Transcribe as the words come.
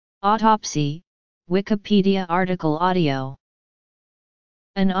Autopsy, Wikipedia article audio.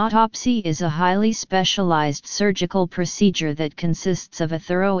 An autopsy is a highly specialized surgical procedure that consists of a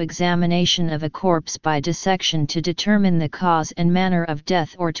thorough examination of a corpse by dissection to determine the cause and manner of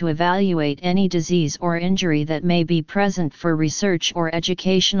death or to evaluate any disease or injury that may be present for research or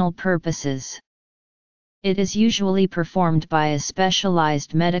educational purposes. It is usually performed by a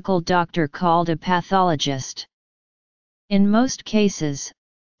specialized medical doctor called a pathologist. In most cases,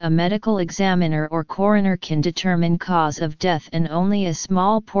 a medical examiner or coroner can determine cause of death, and only a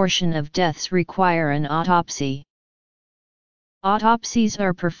small portion of deaths require an autopsy. Autopsies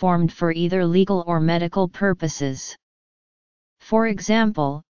are performed for either legal or medical purposes. For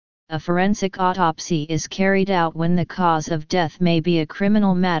example, a forensic autopsy is carried out when the cause of death may be a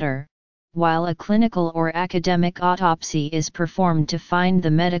criminal matter, while a clinical or academic autopsy is performed to find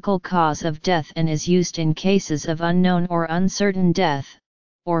the medical cause of death and is used in cases of unknown or uncertain death,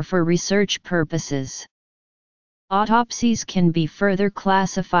 or for research purposes. Autopsies can be further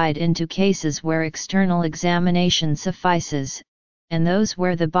classified into cases where external examination suffices, and those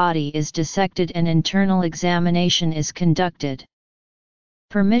where the body is dissected and internal examination is conducted.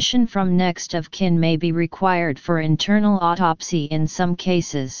 Permission from next of kin may be required for internal autopsy in some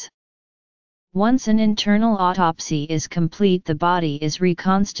cases. Once an internal autopsy is complete, the body is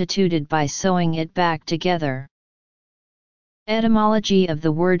reconstituted by sewing it back together. Etymology of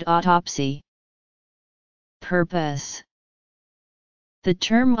the word autopsy. Purpose. The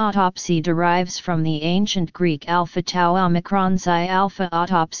term autopsy derives from the ancient Greek alpha tau omicron xi alpha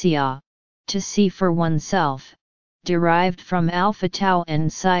autopsia, to see for oneself, derived from alpha tau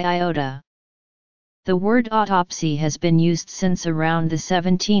and psi iota. The word autopsy has been used since around the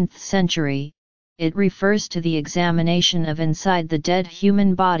 17th century. It refers to the examination of inside the dead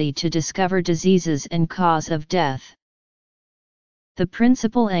human body to discover diseases and cause of death. The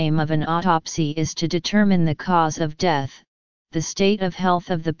principal aim of an autopsy is to determine the cause of death, the state of health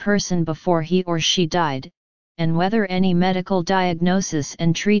of the person before he or she died, and whether any medical diagnosis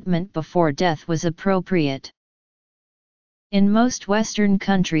and treatment before death was appropriate. In most Western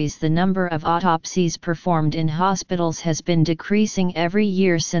countries, the number of autopsies performed in hospitals has been decreasing every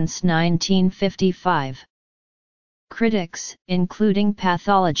year since 1955. Critics, including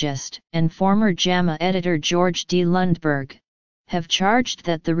pathologist and former JAMA editor George D. Lundberg, have charged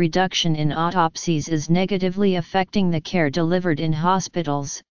that the reduction in autopsies is negatively affecting the care delivered in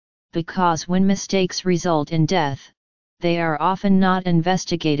hospitals, because when mistakes result in death, they are often not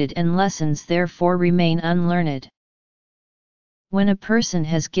investigated and lessons therefore remain unlearned. When a person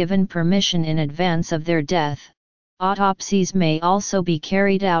has given permission in advance of their death, autopsies may also be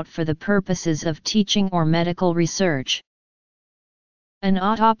carried out for the purposes of teaching or medical research. An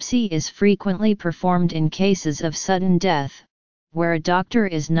autopsy is frequently performed in cases of sudden death, where a doctor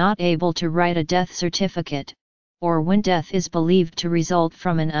is not able to write a death certificate, or when death is believed to result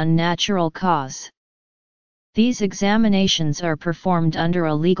from an unnatural cause. These examinations are performed under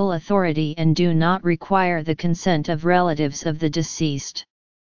a legal authority and do not require the consent of relatives of the deceased.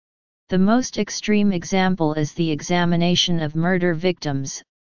 The most extreme example is the examination of murder victims,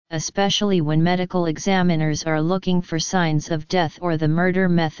 especially when medical examiners are looking for signs of death or the murder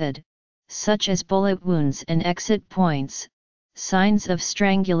method, such as bullet wounds and exit points, signs of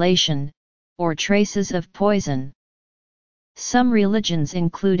strangulation, or traces of poison. Some religions,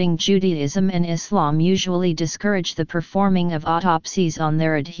 including Judaism and Islam, usually discourage the performing of autopsies on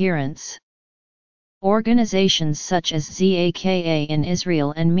their adherents. Organizations such as ZAKA in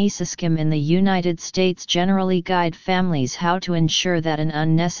Israel and Misaskim in the United States generally guide families how to ensure that an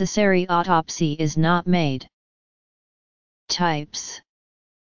unnecessary autopsy is not made. Types.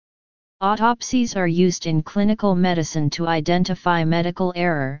 Autopsies are used in clinical medicine to identify medical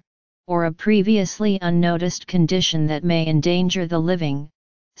error, or a previously unnoticed condition that may endanger the living,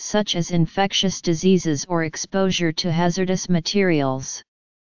 such as infectious diseases or exposure to hazardous materials.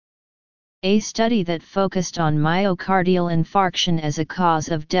 A study that focused on myocardial infarction as a cause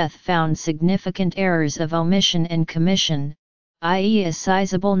of death found significant errors of omission and commission, i.e. a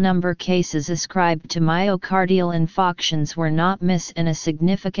sizable number cases ascribed to myocardial infarctions were not miss and a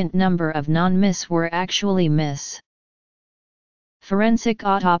significant number of non-miss were actually miss. Forensic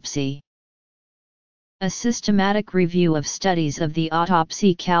autopsy. A systematic review of studies of the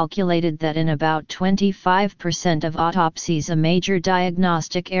autopsy calculated that in about 25% of autopsies a major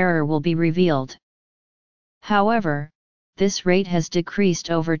diagnostic error will be revealed. However, this rate has decreased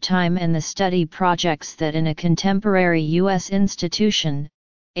over time, and the study projects that in a contemporary U.S. institution,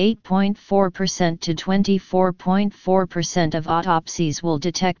 8.4% to 24.4% of autopsies will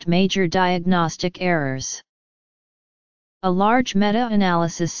detect major diagnostic errors. A large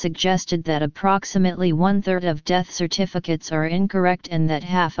meta-analysis suggested that approximately one-third of death certificates are incorrect and that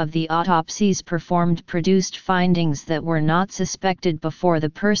half of the autopsies performed produced findings that were not suspected before the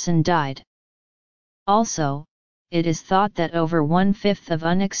person died. Also, it is thought that over one-fifth of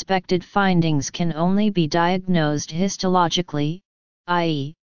unexpected findings can only be diagnosed histologically,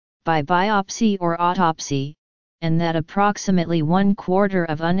 i.e., by biopsy or autopsy, and that approximately one-quarter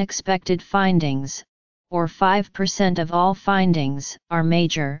of unexpected findings, or 5% of all findings, are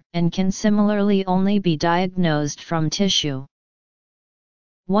major and can similarly only be diagnosed from tissue.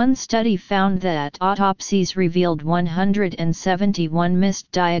 One study found that autopsies revealed 171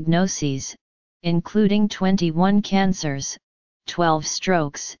 missed diagnoses, including 21 cancers, 12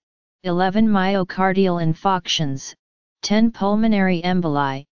 strokes, 11 myocardial infarctions, 10 pulmonary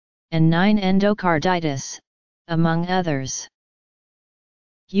emboli, and 9 endocarditis, among others.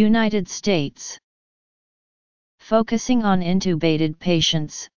 United States. Focusing on intubated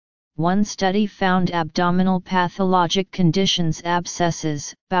patients, one study found abdominal pathologic conditions,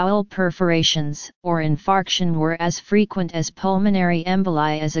 abscesses, bowel perforations, or infarction were as frequent as pulmonary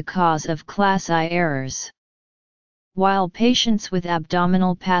emboli as a cause of Class I errors. While patients with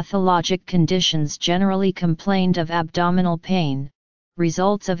abdominal pathologic conditions generally complained of abdominal pain,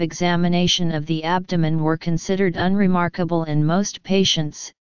 results of examination of the abdomen were considered unremarkable in most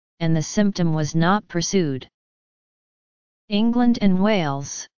patients, and the symptom was not pursued. England and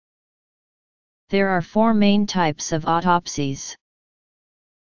Wales. There are 4 main types of autopsies.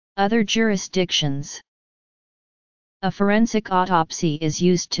 Other jurisdictions. A forensic autopsy is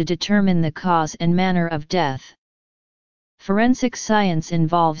used to determine the cause and manner of death. Forensic science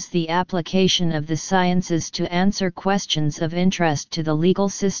involves the application of the sciences to answer questions of interest to the legal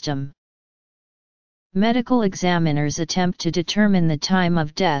system. Medical examiners attempt to determine the time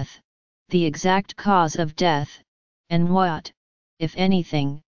of death, the exact cause of death, and what, if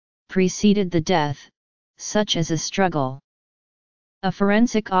anything, preceded the death, such as a struggle. A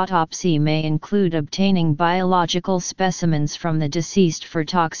forensic autopsy may include obtaining biological specimens from the deceased for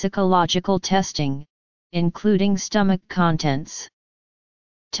toxicological testing, including stomach contents.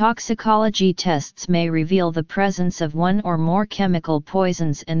 Toxicology tests may reveal the presence of one or more chemical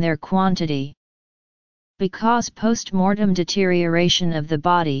poisons and their quantity. Because post-mortem deterioration of the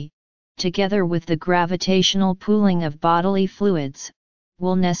body, together with the gravitational pooling of bodily fluids,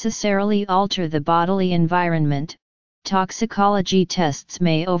 will necessarily alter the bodily environment, toxicology tests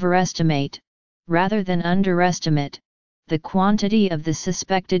may overestimate, rather than underestimate, the quantity of the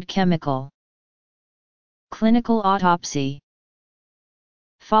suspected chemical. Clinical autopsy.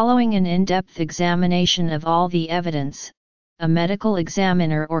 Following an in-depth examination of all the evidence, a medical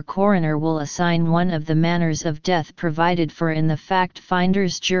examiner or coroner will assign one of the manners of death provided for in the fact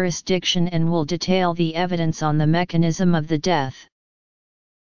finder's jurisdiction and will detail the evidence on the mechanism of the death.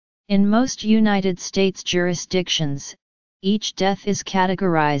 In most United States jurisdictions, each death is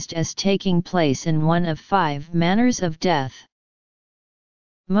categorized as taking place in one of 5 manners of death.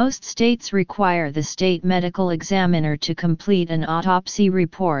 Most states require the state medical examiner to complete an autopsy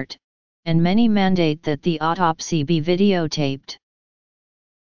report, and many mandate that the autopsy be videotaped.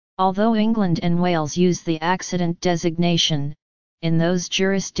 Although England and Wales use the accident designation, in those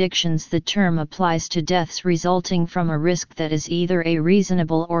jurisdictions the term applies to deaths resulting from a risk that is either A,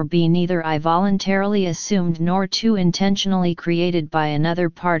 reasonable, or B, neither I, voluntarily assumed nor II, intentionally created by another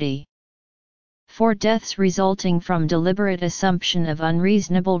party. For deaths resulting from deliberate assumption of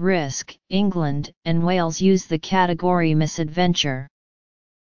unreasonable risk, England and Wales use the category misadventure.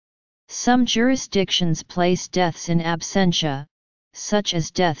 Some jurisdictions place deaths in absentia, such as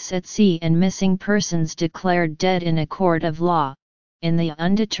deaths at sea and missing persons declared dead in a court of law, in the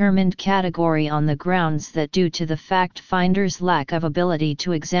undetermined category on the grounds that due to the fact finder's lack of ability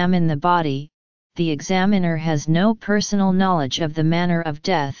to examine the body, the examiner has no personal knowledge of the manner of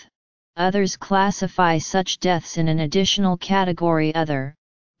death. Others classify such deaths in an additional category other,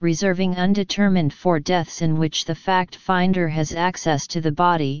 reserving undetermined for deaths in which the fact finder has access to the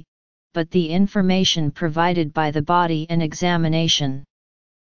body, but the information provided by the body and examination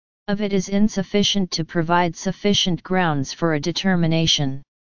of it is insufficient to provide sufficient grounds for a determination.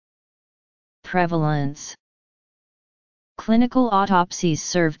 Prevalence. Clinical autopsies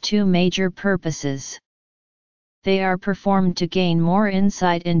serve 2 major purposes. They are performed to gain more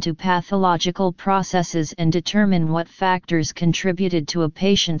insight into pathological processes and determine what factors contributed to a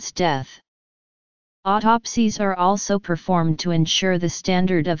patient's death. Autopsies are also performed to ensure the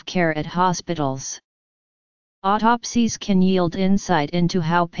standard of care at hospitals. Autopsies can yield insight into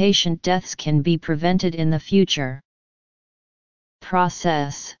how patient deaths can be prevented in the future.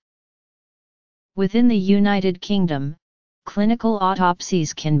 Process. Within the United Kingdom, clinical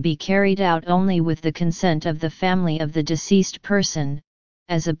autopsies can be carried out only with the consent of the family of the deceased person,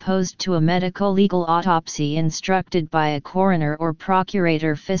 as opposed to a medico-legal autopsy instructed by a coroner or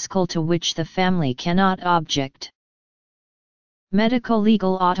procurator fiscal to which the family cannot object.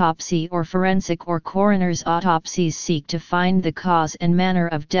 Medico-legal autopsy or forensic or coroner's autopsies seek to find the cause and manner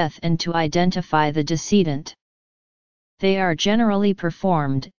of death and to identify the decedent. They are generally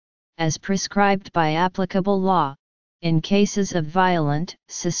performed, as prescribed by applicable law, in cases of violent,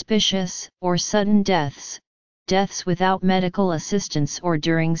 suspicious, or sudden deaths, deaths without medical assistance or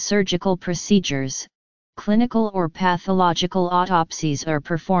during surgical procedures. Clinical or pathological autopsies are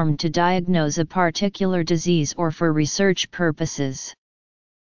performed to diagnose a particular disease or for research purposes.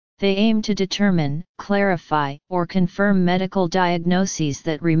 They aim to determine, clarify, or confirm medical diagnoses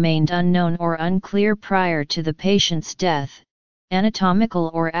that remained unknown or unclear prior to the patient's death. Anatomical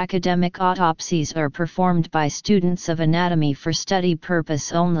or academic autopsies are performed by students of anatomy for study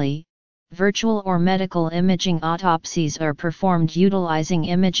purpose only. Virtual or medical imaging autopsies are performed utilizing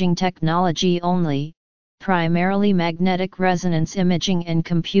imaging technology only, primarily magnetic resonance imaging and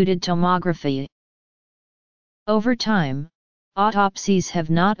computed tomography. Over time, autopsies have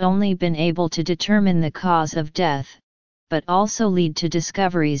not only been able to determine the cause of death, but also lead to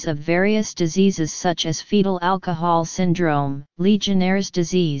discoveries of various diseases such as fetal alcohol syndrome, Legionnaire's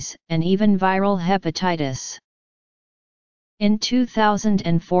disease, and even viral hepatitis. In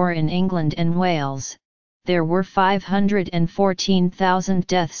 2004 in England and Wales, there were 514,000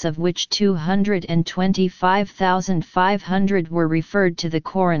 deaths, of which 225,500 were referred to the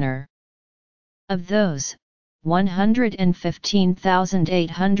coroner. Of those,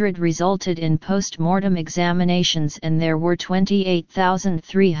 115,800 resulted in post-mortem examinations and there were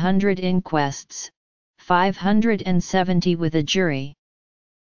 28,300 inquests, 570 with a jury.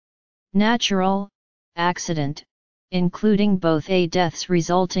 Natural, accident, including both A, deaths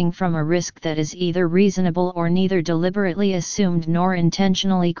resulting from a risk that is either reasonable or neither deliberately assumed nor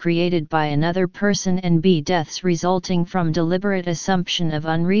intentionally created by another person, and B, deaths resulting from deliberate assumption of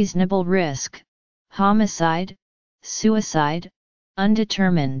unreasonable risk, homicide, suicide,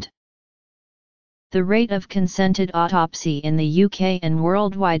 undetermined. The rate of consented autopsy in the UK and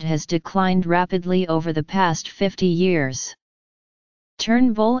worldwide has declined rapidly over the past 50 years.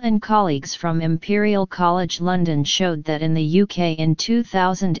 Turnbull and colleagues from Imperial College London showed that in the UK in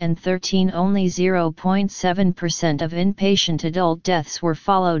 2013 only 0.7% of inpatient adult deaths were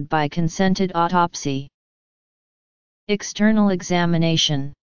followed by consented autopsy. External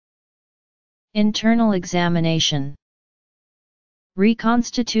examination. Internal examination.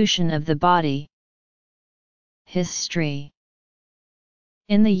 Reconstitution of the body. History.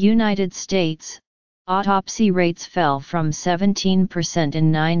 In the United States, autopsy rates fell from 17%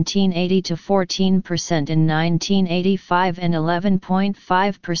 in 1980 to 14% in 1985 and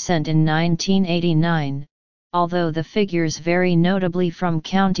 11.5% in 1989, although the figures vary notably from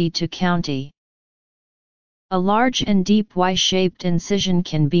county to county. A large and deep Y-shaped incision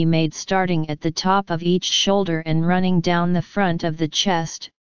can be made starting at the top of each shoulder and running down the front of the chest,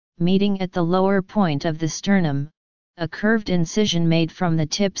 meeting at the lower point of the sternum, a curved incision made from the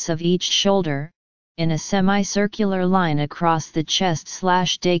tips of each shoulder, in a semicircular line across the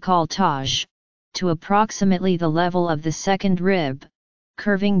chest/décolletage, to approximately the level of the second rib,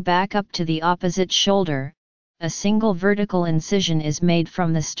 curving back up to the opposite shoulder. A single vertical incision is made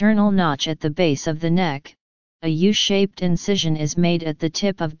from the sternal notch at the base of the neck. A U-shaped incision is made at the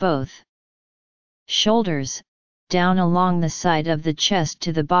tip of both shoulders, down along the side of the chest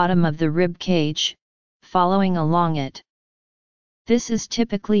to the bottom of the rib cage, following along it. This is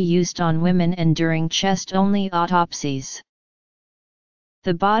typically used on women and during chest-only autopsies.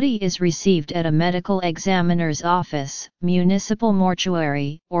 The body is received at a medical examiner's office, municipal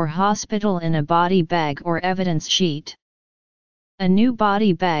mortuary, or hospital in a body bag or evidence sheet. A new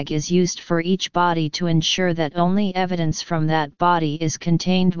body bag is used for each body to ensure that only evidence from that body is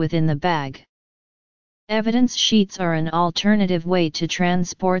contained within the bag. Evidence sheets are an alternative way to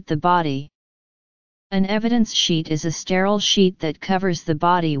transport the body. An evidence sheet is a sterile sheet that covers the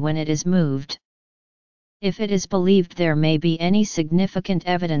body when it is moved. If it is believed there may be any significant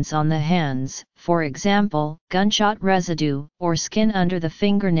evidence on the hands, for example, gunshot residue, or skin under the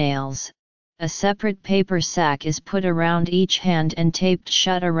fingernails, a separate paper sack is put around each hand and taped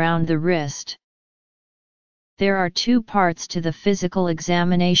shut around the wrist. There are two parts to the physical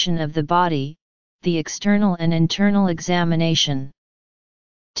examination of the body, the external and internal examination.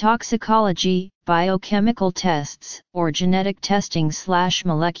 Toxicology, biochemical tests, or genetic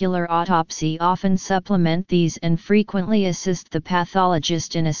testing/molecular autopsy often supplement these and frequently assist the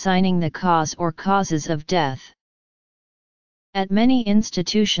pathologist in assigning the cause or causes of death. At many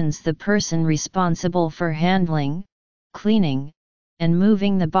institutions, the person responsible for handling, cleaning, and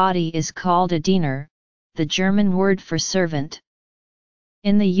moving the body is called a Diener, the German word for servant.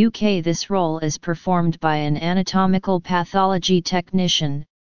 In the UK, this role is performed by an anatomical pathology technician,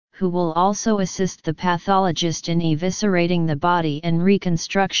 who will also assist the pathologist in eviscerating the body and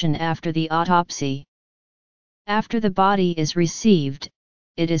reconstruction after the autopsy. After the body is received,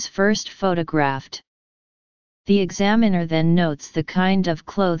 it is first photographed. The examiner then notes the kind of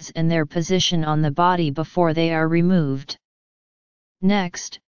clothes and their position on the body before they are removed.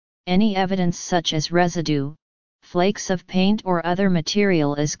 Next, any evidence such as residue, flakes of paint or other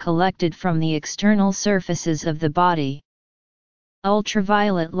material is collected from the external surfaces of the body.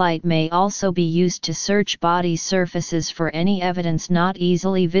 Ultraviolet light may also be used to search body surfaces for any evidence not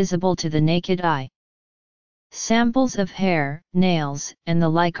easily visible to the naked eye. Samples of hair, nails, and the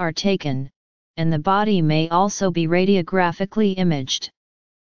like are taken, and the body may also be radiographically imaged.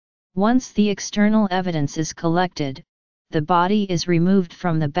 Once the external evidence is collected, the body is removed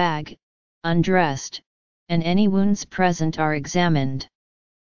from the bag, undressed, and any wounds present are examined.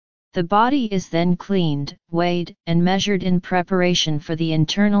 The body is then cleaned, weighed, and measured in preparation for the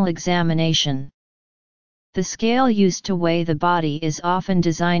internal examination. The scale used to weigh the body is often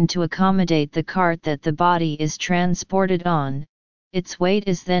designed to accommodate the cart that the body is transported on. Its weight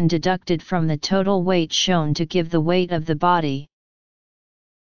is then deducted from the total weight shown to give the weight of the body.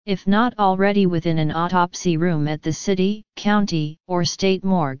 If not already within an autopsy room at the city, county, or state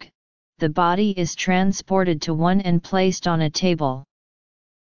morgue, the body is transported to one and placed on a table.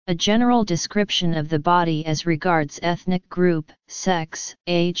 A general description of the body as regards ethnic group, sex,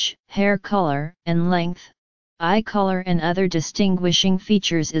 age, hair color, and length, eye color and other distinguishing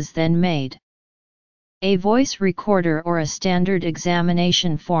features is then made. A voice recorder or a standard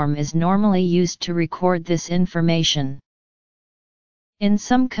examination form is normally used to record this information. In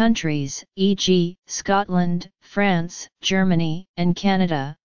some countries, e.g., Scotland, France, Germany, and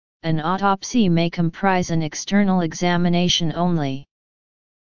Canada, an autopsy may comprise an external examination only.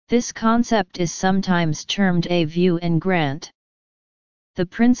 This concept is sometimes termed a view and grant. The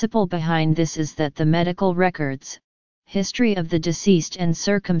principle behind this is that the medical records, history of the deceased and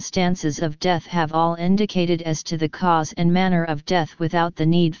circumstances of death have all indicated as to the cause and manner of death without the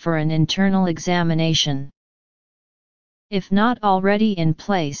need for an internal examination. If not already in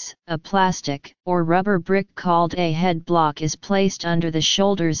place, a plastic or rubber brick called a head block is placed under the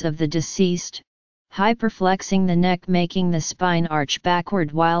shoulders of the deceased, hyperflexing the neck, making the spine arch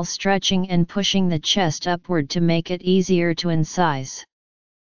backward while stretching and pushing the chest upward to make it easier to incise.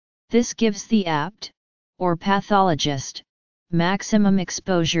 This gives the apt, or pathologist, maximum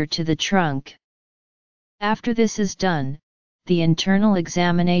exposure to the trunk. After this is done, the internal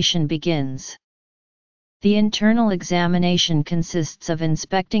examination begins. The internal examination consists of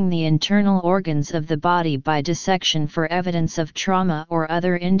inspecting the internal organs of the body by dissection for evidence of trauma or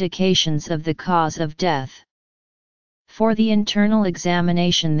other indications of the cause of death. For the internal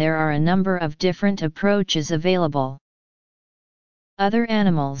examination, there are a number of different approaches available. Other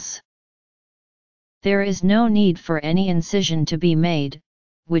animals. There is no need for any incision to be made,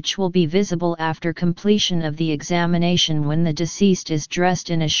 which will be visible after completion of the examination when the deceased is dressed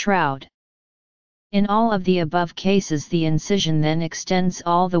in a shroud. In all of the above cases, the incision then extends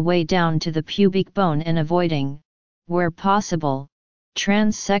all the way down to the pubic bone and avoiding, where possible,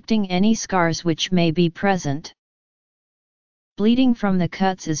 transecting any scars which may be present. Bleeding from the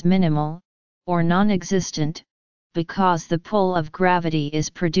cuts is minimal, or non-existent, because the pull of gravity is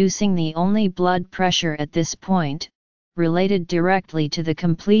producing the only blood pressure at this point, related directly to the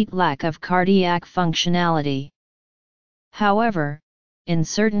complete lack of cardiac functionality. However, in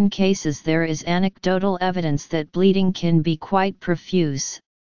certain cases there is anecdotal evidence that bleeding can be quite profuse,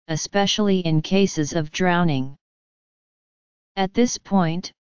 especially in cases of drowning. At this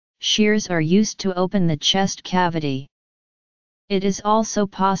point, shears are used to open the chest cavity. It is also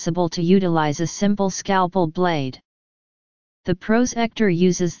possible to utilize a simple scalpel blade. The prosector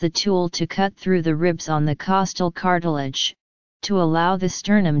uses the tool to cut through the ribs on the costal cartilage, to allow the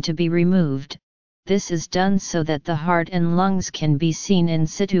sternum to be removed. This is done so that the heart and lungs can be seen in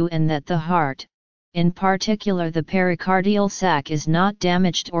situ and that the heart, in particular the pericardial sac, is not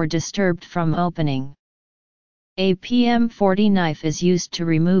damaged or disturbed from opening. A PM40 knife is used to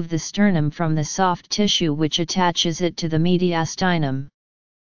remove the sternum from the soft tissue which attaches it to the mediastinum.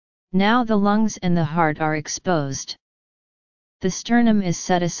 Now the lungs and the heart are exposed. The sternum is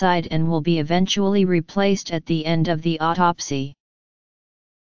set aside and will be eventually replaced at the end of the autopsy.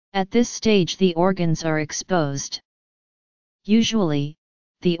 At this stage the organs are exposed. Usually,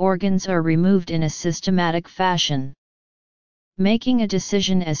 the organs are removed in a systematic fashion. Making a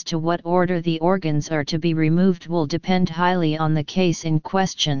decision as to what order the organs are to be removed will depend highly on the case in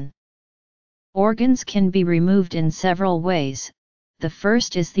question. Organs can be removed in several ways. The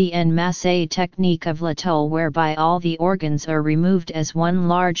first is the en masse technique of Latoul, whereby all the organs are removed as one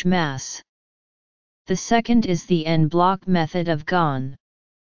large mass. The second is the en bloc method of Gone.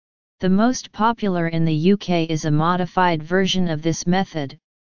 The most popular in the UK is a modified version of this method,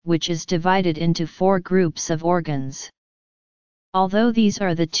 which is divided into 4 groups of organs. Although these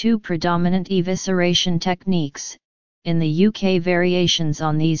are the 2 predominant evisceration techniques, in the UK variations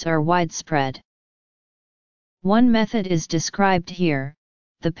on these are widespread. One method is described here.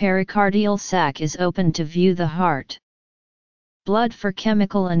 The pericardial sac is opened to view the heart. Blood for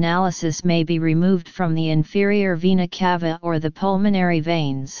chemical analysis may be removed from the inferior vena cava or the pulmonary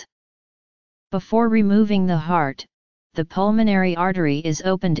veins. Before removing the heart, the pulmonary artery is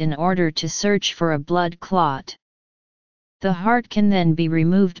opened in order to search for a blood clot. The heart can then be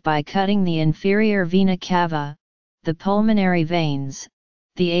removed by cutting the inferior vena cava, the pulmonary veins,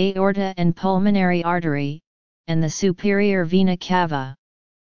 the aorta and pulmonary artery, and the superior vena cava.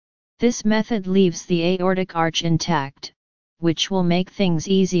 This method leaves the aortic arch intact, which will make things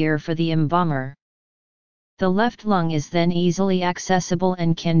easier for the embalmer. The left lung is then easily accessible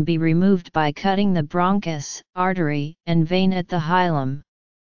and can be removed by cutting the bronchus, artery, and vein at the hilum.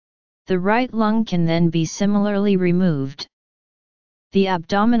 The right lung can then be similarly removed. The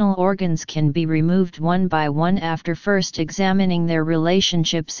abdominal organs can be removed one by one after first examining their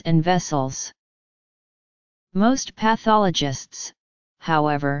relationships and vessels. Most pathologists,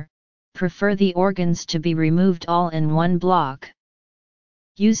 however, prefer the organs to be removed all in one block.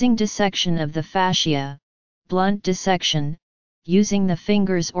 Using dissection of the fascia, blunt dissection, using the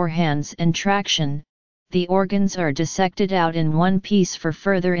fingers or hands and traction, the organs are dissected out in one piece for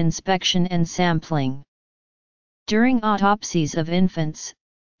further inspection and sampling. During autopsies of infants,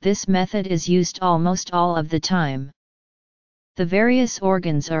 this method is used almost all of the time. The various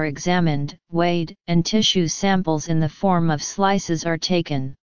organs are examined, weighed, and tissue samples in the form of slices are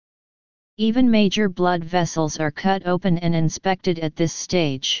taken. Even major blood vessels are cut open and inspected at this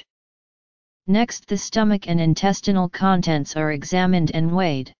stage. Next, the stomach and intestinal contents are examined and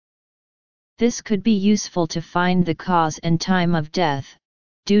weighed. This could be useful to find the cause and time of death,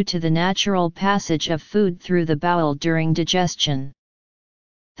 due to the natural passage of food through the bowel during digestion.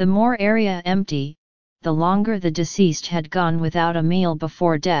 The more area empty, the longer the deceased had gone without a meal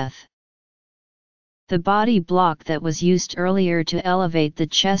before death. The body block that was used earlier to elevate the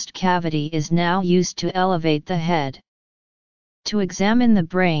chest cavity is now used to elevate the head. To examine the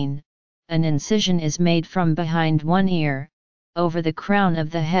brain, an incision is made from behind one ear, over the crown of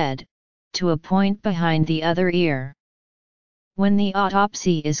the head, to a point behind the other ear. When the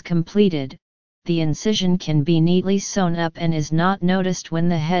autopsy is completed, the incision can be neatly sewn up and is not noticed when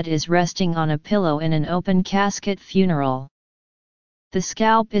the head is resting on a pillow in an open casket funeral. The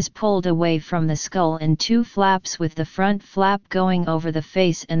scalp is pulled away from the skull in 2 flaps, with the front flap going over the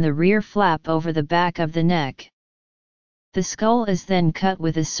face and the rear flap over the back of the neck. The skull is then cut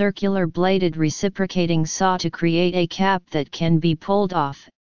with a circular bladed reciprocating saw to create a cap that can be pulled off,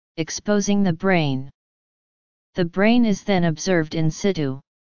 exposing the brain. The brain is then observed in situ.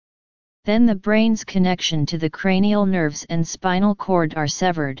 Then the brain's connection to the cranial nerves and spinal cord are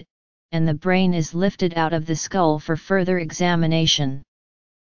severed, and the brain is lifted out of the skull for further examination.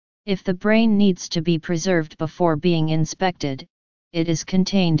 If the brain needs to be preserved before being inspected, it is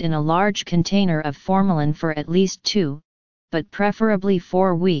contained in a large container of formalin for at least 2, but preferably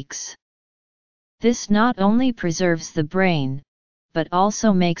 4 weeks. This not only preserves the brain, but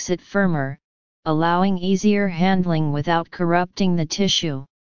also makes it firmer, allowing easier handling without corrupting the tissue.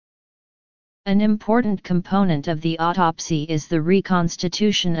 An important component of the autopsy is the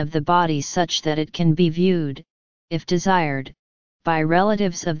reconstitution of the body such that it can be viewed, if desired, by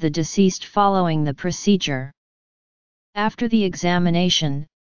relatives of the deceased following the procedure. After the examination,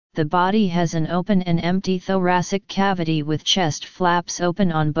 the body has an open and empty thoracic cavity with chest flaps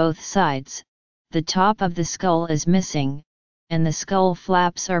open on both sides, the top of the skull is missing, and the skull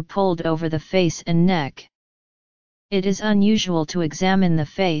flaps are pulled over the face and neck. It is unusual to examine the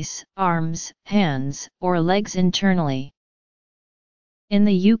face, arms, hands, or legs internally. In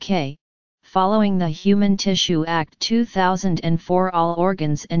the UK, following the Human Tissue Act 2004, all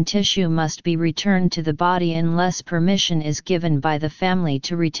organs and tissue must be returned to the body unless permission is given by the family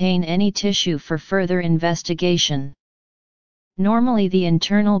to retain any tissue for further investigation. Normally, the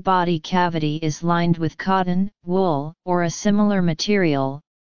internal body cavity is lined with cotton, wool, or a similar material,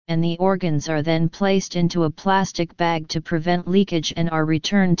 and the organs are then placed into a plastic bag to prevent leakage and are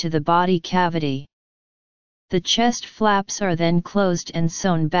returned to the body cavity. The chest flaps are then closed and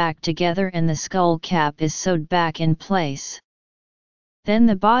sewn back together and the skull cap is sewed back in place. Then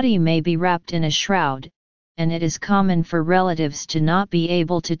the body may be wrapped in a shroud, and it is common for relatives to not be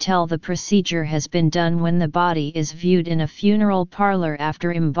able to tell the procedure has been done when the body is viewed in a funeral parlor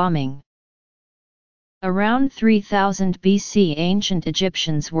after embalming. Around 3000 BC, ancient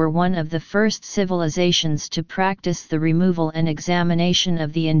Egyptians were one of the first civilizations to practice the removal and examination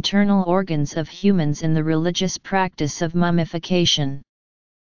of the internal organs of humans in the religious practice of mummification.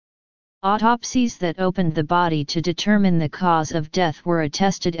 Autopsies that opened the body to determine the cause of death were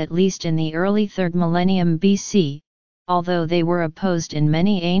attested at least in the early 3rd millennium BC, although they were opposed in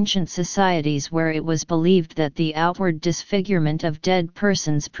many ancient societies where it was believed that the outward disfigurement of dead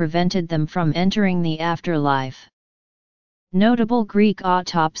persons prevented them from entering the afterlife. Notable Greek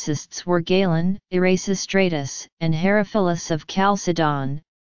autopsists were Galen, Erasistratus, and Herophilus of Chalcedon,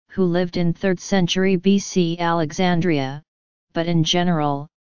 who lived in 3rd century BC Alexandria, but in general,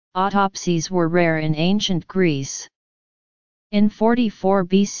 autopsies were rare in ancient Greece. In 44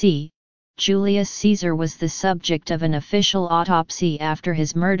 BC, Julius Caesar was the subject of an official autopsy after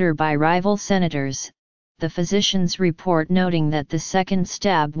his murder by rival senators, the physician's report noting that the second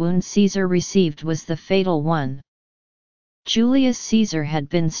stab wound Caesar received was the fatal one. Julius Caesar had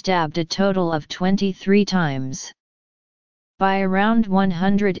been stabbed a total of 23 times. By around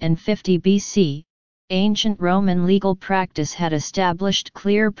 150 BC, ancient Roman legal practice had established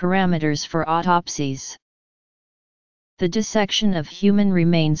clear parameters for autopsies. The dissection of human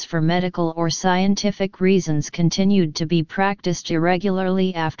remains for medical or scientific reasons continued to be practiced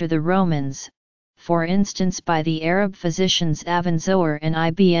irregularly after the Romans, for instance by the Arab physicians Avenzoar and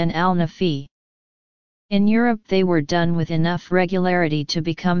Ibn al-Nafi. In Europe they were done with enough regularity to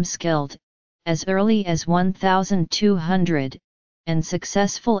become skilled, as early as 1200, and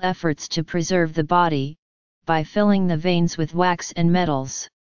successful efforts to preserve the body, by filling the veins with wax and metals.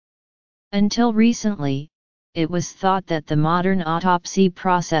 Until recently, it was thought that the modern autopsy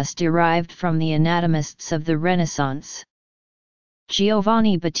process derived from the anatomists of the Renaissance.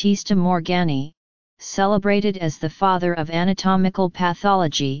 Giovanni Battista Morgani, celebrated as the father of anatomical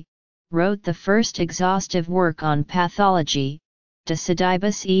pathology, wrote the first exhaustive work on pathology, De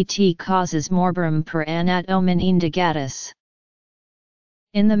Sedibus et Causes Morborum per Anatomen Indagatus.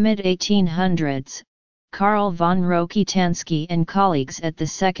 In the mid-1800s, Karl von Rokitansky and colleagues at the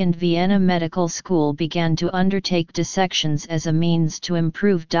Second Vienna Medical School began to undertake dissections as a means to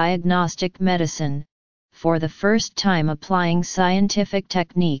improve diagnostic medicine, for the first time applying scientific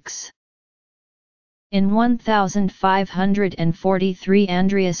techniques. In 1543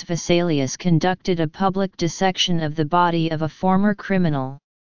 Andreas Vesalius conducted a public dissection of the body of a former criminal.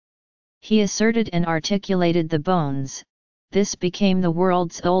 He asserted and articulated the bones. This became the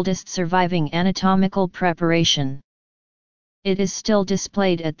world's oldest surviving anatomical preparation. It is still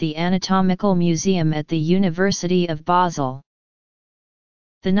displayed at the Anatomical Museum at the University of Basel.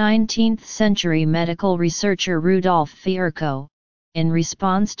 The 19th-century medical researcher Rudolf Virchow, in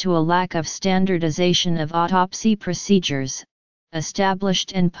response to a lack of standardization of autopsy procedures,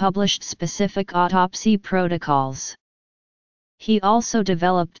 established and published specific autopsy protocols. He also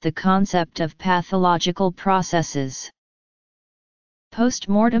developed the concept of pathological processes.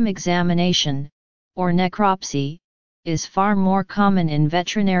 Post-mortem examination, or necropsy, is far more common in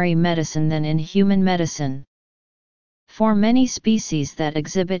veterinary medicine than in human medicine. For many species that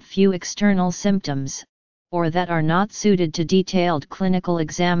exhibit few external symptoms, or that are not suited to detailed clinical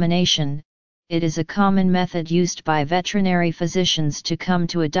examination, it is a common method used by veterinary physicians to come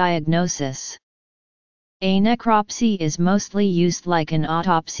to a diagnosis. A necropsy is mostly used like an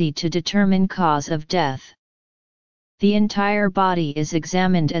autopsy to determine cause of death. The entire body is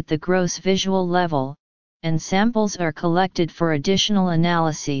examined at the gross visual level, and samples are collected for additional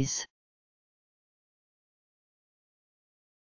analyses.